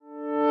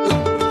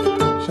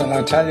Shall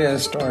I tell you a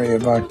story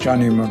about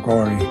Johnny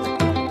McGorry?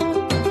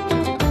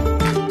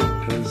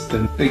 It was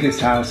the biggest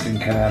house in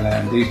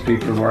Kerala, and these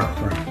people worked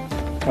for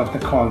what they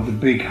called the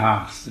big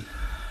house.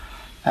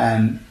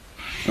 And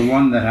the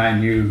one that I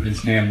knew,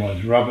 his name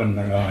was Robin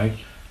Malloy.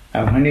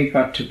 And when he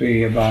got to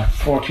be about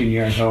 14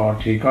 years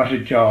old, he got a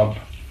job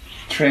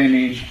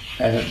training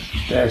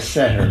a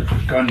setter,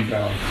 a gun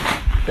dog,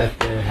 that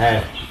they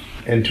had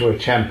into a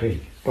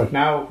champion. But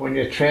now when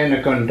you train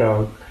a gun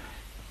dog,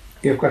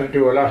 you've got to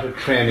do a lot of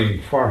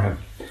training for him.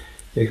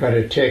 You've got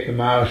to take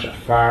him out,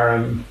 fire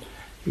him.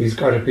 He's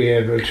got to be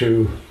able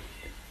to,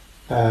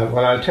 well,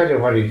 I'll tell you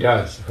what he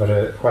does, what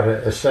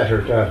a setter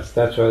does.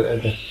 That's what,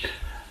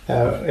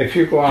 if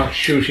you go out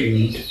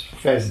shooting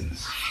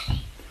pheasants,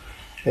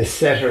 a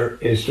setter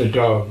is the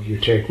dog you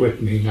take with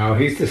me. Now,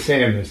 he's the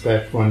same as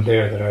that one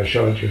there that I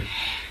showed you.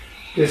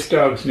 This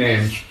dog's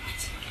name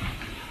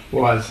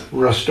was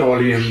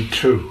Rust-Oleum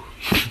 2.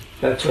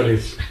 That's what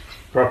his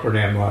proper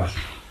name was.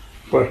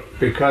 But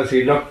because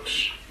he looked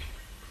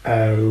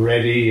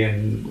ready,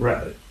 and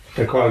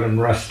they called him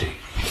Rusty.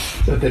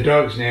 So the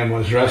dog's name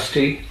was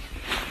Rusty,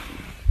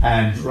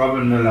 and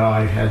Robin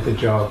Malloy had the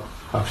job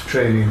of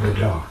training the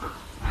dog.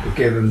 They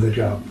gave him the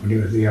job when he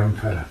was a young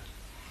fella.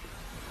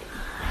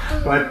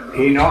 But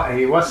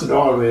he wasn't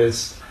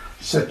always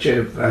such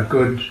a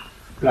good,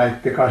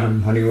 like they got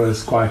him when he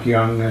was quite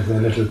young as a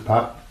little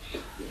pup,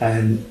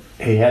 and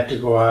he had to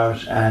go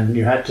out, and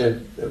you had to,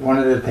 one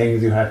of the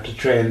things you have to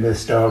train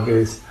this dog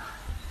is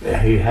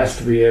he has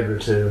to be able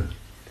to,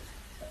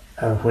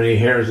 when he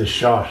hears a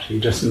shot, he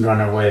doesn't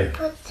run away,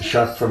 a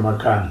shot from a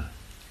gun.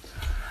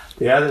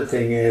 The other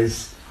thing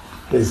is,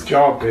 his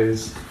job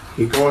is,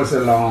 he goes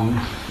along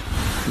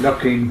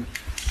looking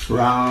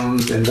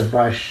round in the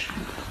bush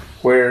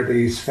where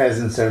these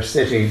pheasants are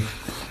sitting,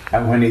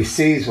 and when he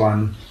sees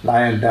one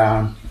lying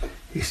down,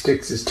 he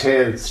sticks his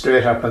tail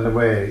straight up in the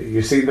way.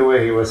 You see the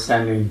way he was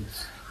standing,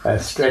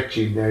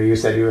 stretching there, you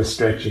said he was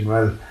stretching.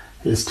 Well,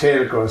 his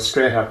tail goes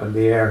straight up in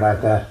the air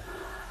like that,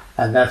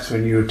 and that's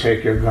when you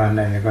take your gun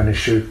and you're going to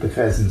shoot the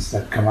pheasants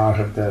that come out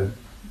of the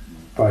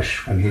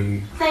bush when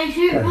he... They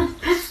shoot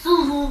with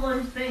pistols, all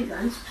those big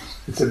guns.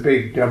 It's a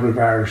big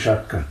double-barrel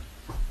shotgun.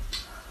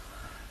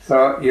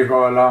 So you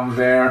go along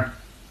there,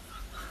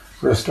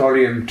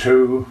 Rust-Oleum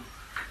 2,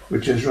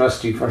 which is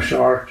Rusty for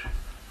short,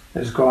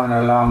 is going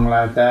along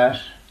like that,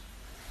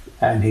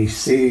 and he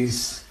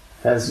sees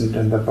pheasant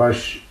in the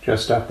bush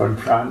just up in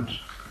front,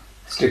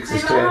 sticks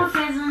his tail.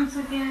 Pheasants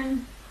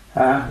again.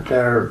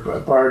 They're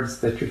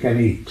birds that you can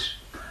eat.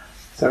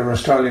 So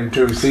Rust-Oleum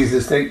 2 sees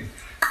this thing,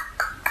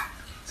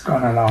 it's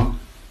going along.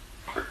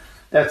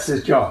 That's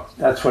his job,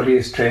 that's what he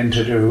is trained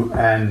to do,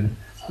 and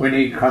when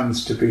he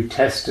comes to be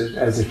tested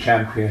as a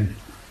champion,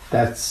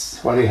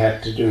 that's what he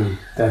had to do.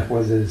 That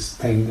was his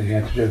thing that he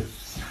had to do.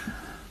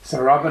 So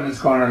Robin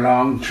has gone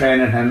along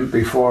training him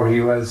before he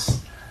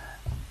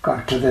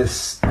got to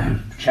this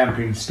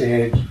champion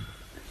stage.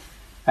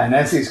 And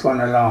as he's gone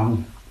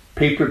along,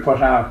 people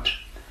put out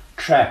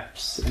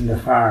traps in the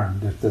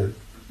farm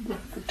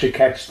to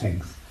catch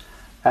things.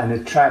 And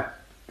a trap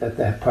that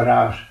they put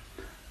out,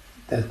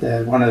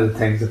 one of the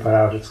things they put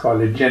out, it's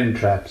called a gin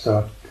trap.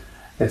 So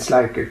it's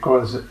like it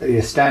goes,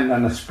 you stand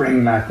on a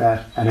spring like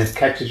that and it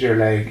catches your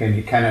leg and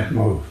you cannot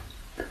move.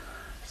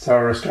 So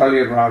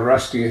Rust-Oleum, while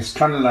Rusty is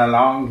trundling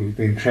along, he's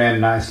been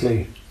trained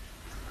nicely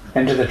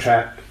into the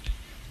trap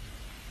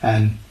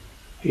and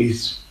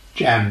he's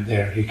jammed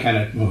there, he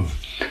cannot move.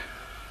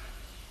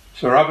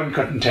 So Robin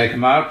couldn't take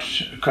him out,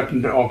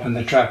 couldn't open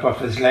the trap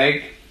off his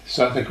leg,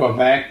 so they go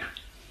back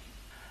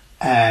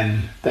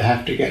and they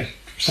have to get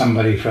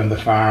somebody from the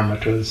farm.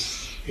 It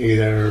was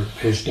either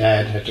his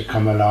dad had to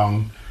come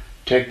along,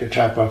 take the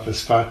trap off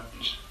his foot,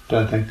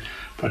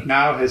 but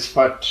now his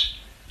foot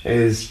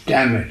is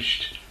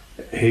damaged.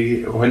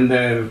 When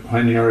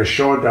you're a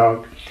show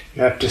dog,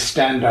 you have to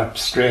stand up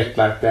straight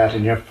like that,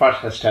 and your foot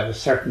has to have a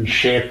certain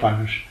shape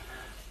on it.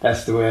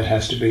 That's the way it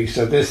has to be.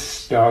 So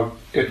this dog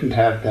didn't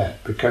have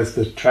that because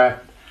the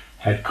trap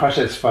had cut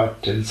his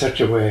foot in such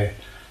a way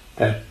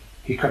that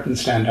he couldn't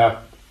stand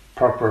up,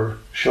 proper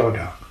show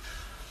dog.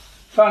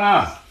 So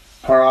now,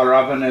 poor old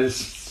Robin is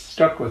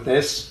stuck with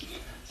this.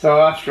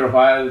 So after a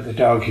while, the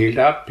dog healed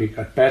up, he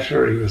got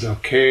better, he was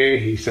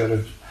okay,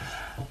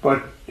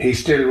 but he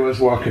still was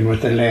walking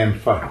with a lame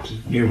foot.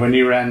 When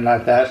he ran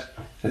like that,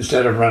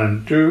 instead of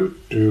running do,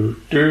 do,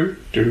 do,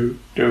 do,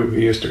 do,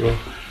 he used to go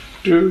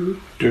do,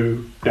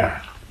 do,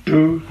 da,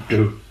 do,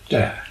 do,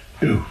 da,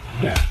 do,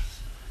 da,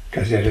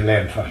 because he had a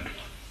lame foot.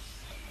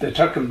 They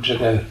took him to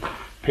the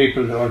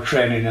people that were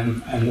training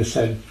him and they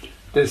said,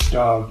 this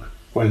dog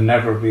will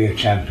never be a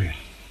champion.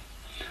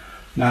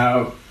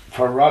 Now,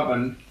 for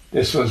Robin,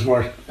 this was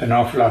worth an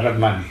awful lot of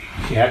money.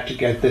 He had to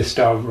get this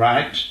dog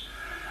right.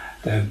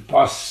 The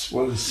boss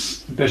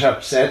was a bit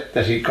upset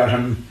that he got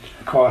him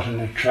caught in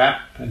a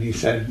trap, and he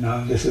said,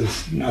 no, this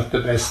is not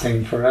the best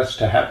thing for us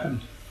to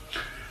happen.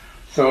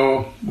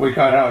 So we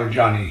got our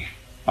Johnny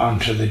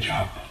onto the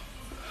job.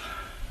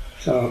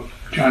 So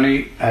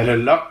Johnny had a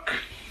luck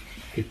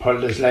he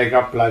pulled his leg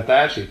up like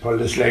that, he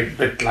pulled his leg a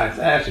bit like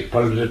that, he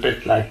pulled it a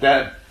bit like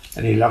that,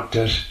 and he looked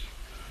at it,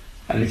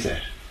 and he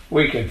said,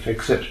 we can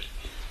fix it.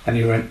 And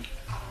he went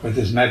with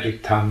his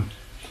magic thumb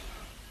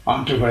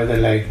onto where the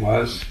leg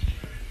was,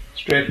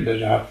 straightened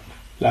it up,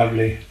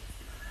 lovely,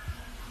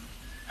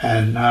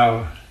 and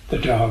now the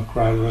dog,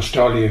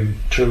 Rust-Oleum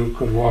 2,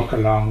 could walk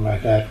along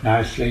like that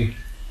nicely,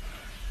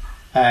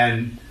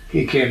 and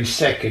he came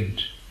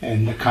second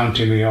in the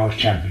County Mayo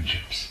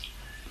Championships,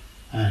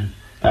 and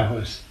that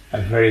was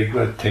a very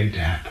good thing to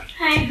happen.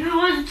 Hey, who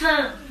was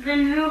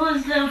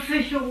the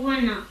official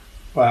winner?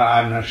 Well,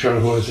 I'm not sure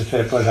who was the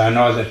fifth, but I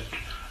know that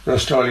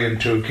Rust-Oleum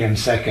 2 came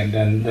second,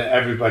 and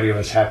everybody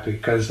was happy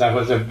because that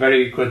was a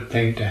very good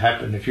thing to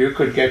happen. If you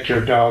could get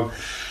your dog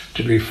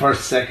to be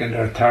first, second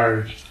or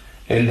third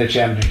in the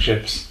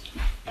championships,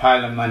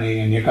 pile of money,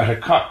 and you got a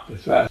cup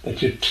as well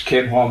that you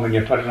came home and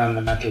you put it on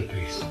the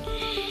mantelpiece.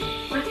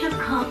 What's a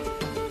cup?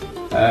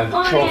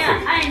 Trophy.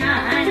 Yeah,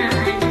 I know.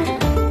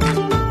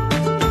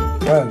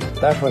 Well,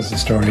 that was the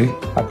story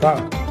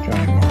about